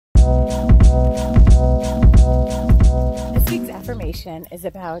affirmation is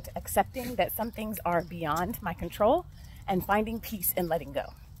about accepting that some things are beyond my control and finding peace in letting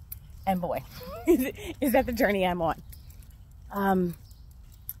go. And boy, is that the journey I'm on.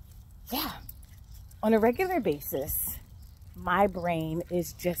 Yeah, on a regular basis, my brain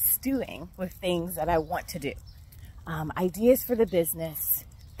is just stewing with things that I want to do. Ideas for the business,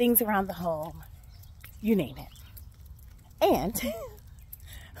 things around the home, you name it. And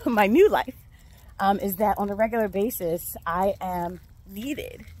my new life is that on a regular basis, I am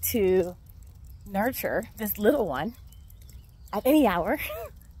needed to nurture this little one at any hour.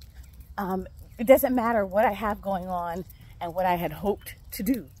 It doesn't matter what I have going on and what I had hoped to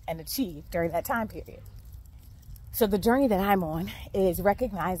do and achieve during that time period. So the journey that I'm on is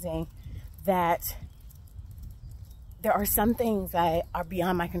recognizing that there are some things that are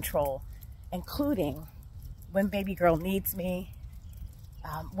beyond my control, including when baby girl needs me,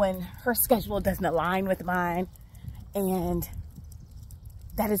 when her schedule doesn't align with mine, and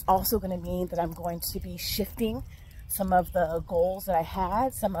that is also going to mean that I'm going to be shifting some of the goals that I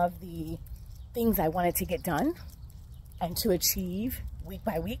had, some of the things I wanted to get done and to achieve week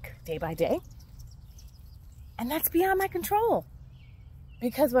by week, day by day. And that's beyond my control,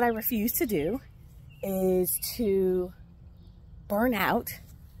 because what I refuse to do is to burn out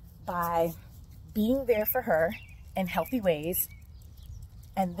by being there for her in healthy ways,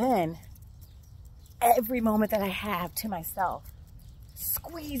 and then every moment that I have to myself,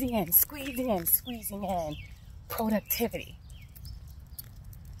 squeezing in productivity,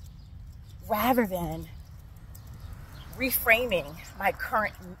 rather than reframing my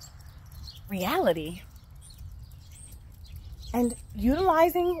current reality and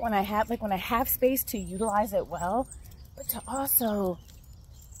utilizing when I have space to utilize it well, but to also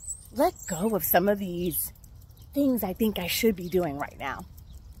let go of some of these things I think I should be doing right now.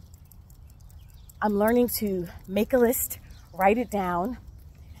 I'm learning to make a list, write it down,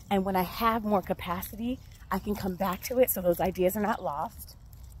 and when I have more capacity, I can come back to it so those ideas are not lost.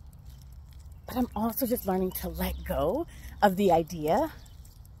 But I'm also just learning to let go of the idea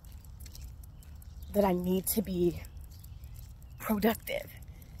that I need to be productive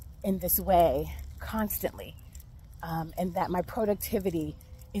in this way constantly, and that my productivity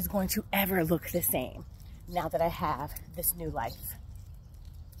is going to ever look the same now that I have this new life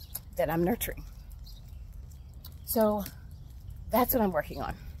that I'm nurturing. So that's what I'm working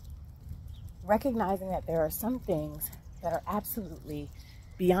on. Recognizing that there are some things that are absolutely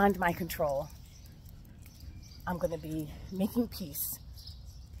beyond my control. I'm going to be making peace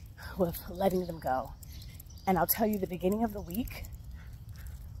with letting them go. And I'll tell you, the beginning of the week,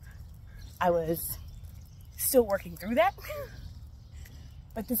 I was still working through that.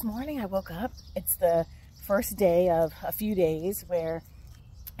 But this morning I woke up. It's the first day of a few days where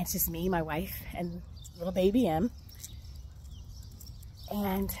it's just me, my wife, and little baby M.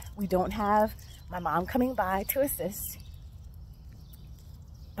 And we don't have my mom coming by to assist.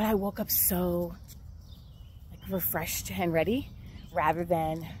 But I woke up so refreshed and ready, rather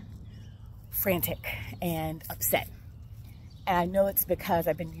than frantic and upset. And I know it's because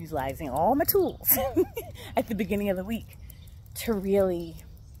I've been utilizing all my tools at the beginning of the week to really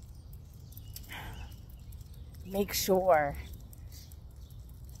make sure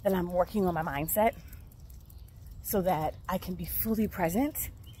that I'm working on my mindset so that I can be fully present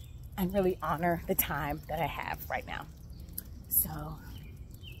and really honor the time that I have right now. So,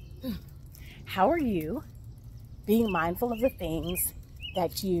 how are you being mindful of the things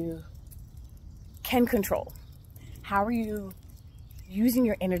that you can control? How are you using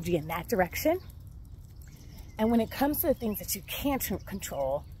your energy in that direction? And when it comes to the things that you can't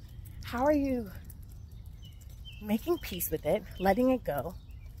control, how are you making peace with it, letting it go?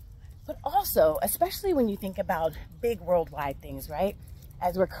 But also, especially when you think about big worldwide things, right?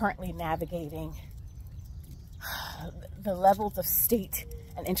 As we're currently navigating the levels of state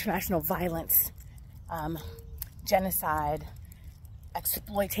and international violence, genocide,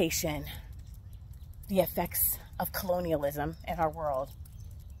 exploitation, the effects of colonialism in our world.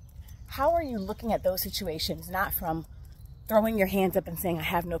 How are you looking at those situations, not from throwing your hands up and saying, I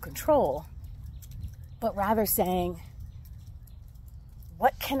have no control, but rather saying,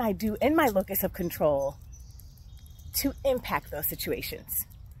 what can I do in my locus of control to impact those situations?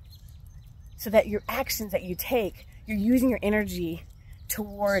 So that your actions that you take, you're using your energy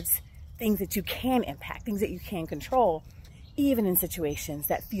towards things that you can impact, things that you can control, even in situations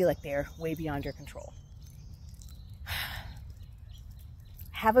that feel like they're way beyond your control.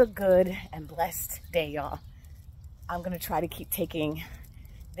 Have a good and blessed day, y'all. I'm going to try to keep taking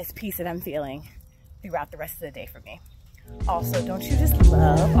this peace that I'm feeling throughout the rest of the day for me. Also, don't you just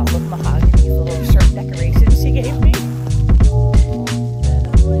love all of mahogany little shirt decorations she gave me?